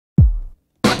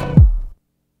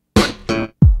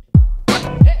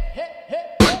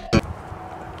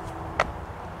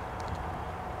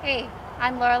Hey,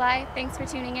 I'm Lorelei. Thanks for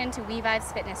tuning in to Wevive's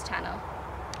Fitness channel.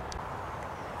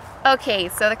 Okay,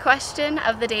 so the question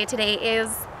of the day today is,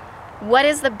 what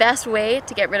is the best way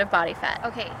to get rid of body fat?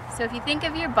 Okay, so if you think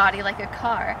of your body like a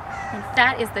car, and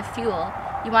fat is the fuel,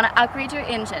 you want to upgrade your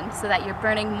engine so that you're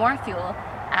burning more fuel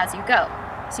as you go.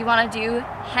 So you want to do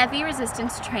heavy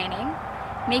resistance training,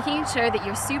 making sure that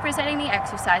you're supersetting the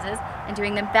exercises and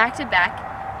doing them back to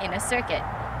back in a circuit.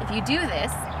 If you do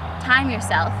this, time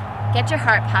yourself, get your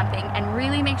heart pumping, and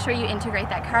really make sure you integrate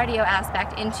that cardio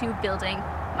aspect into building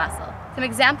muscle. Some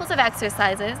examples of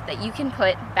exercises that you can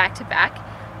put back to back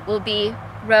will be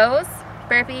rows,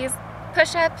 burpees,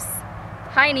 push-ups,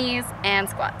 high knees, and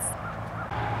squats.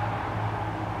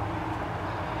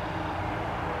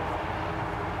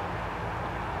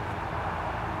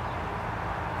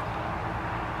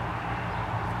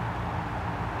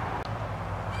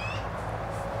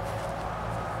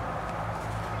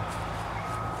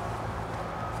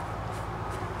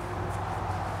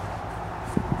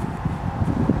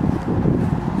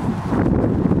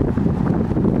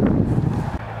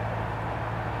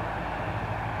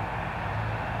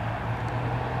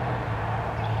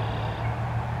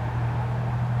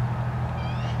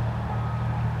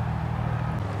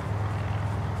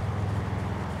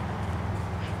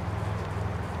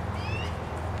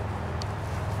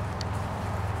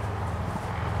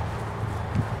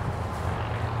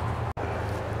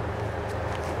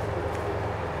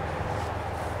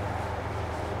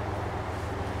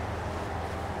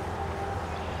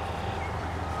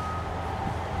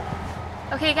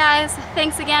 Okay guys,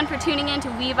 thanks again for tuning in to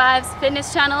Wevive's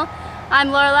Fitness channel.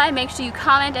 I'm Lorelei. Make sure you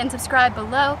comment and subscribe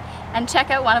below and check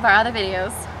out one of our other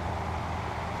videos.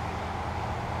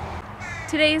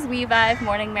 Today's Wevive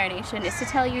morning marination is to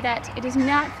tell you that it is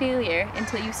not failure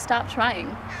until you stop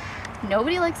trying.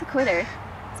 Nobody likes a quitter.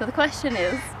 So the question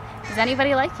is, does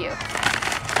anybody like you?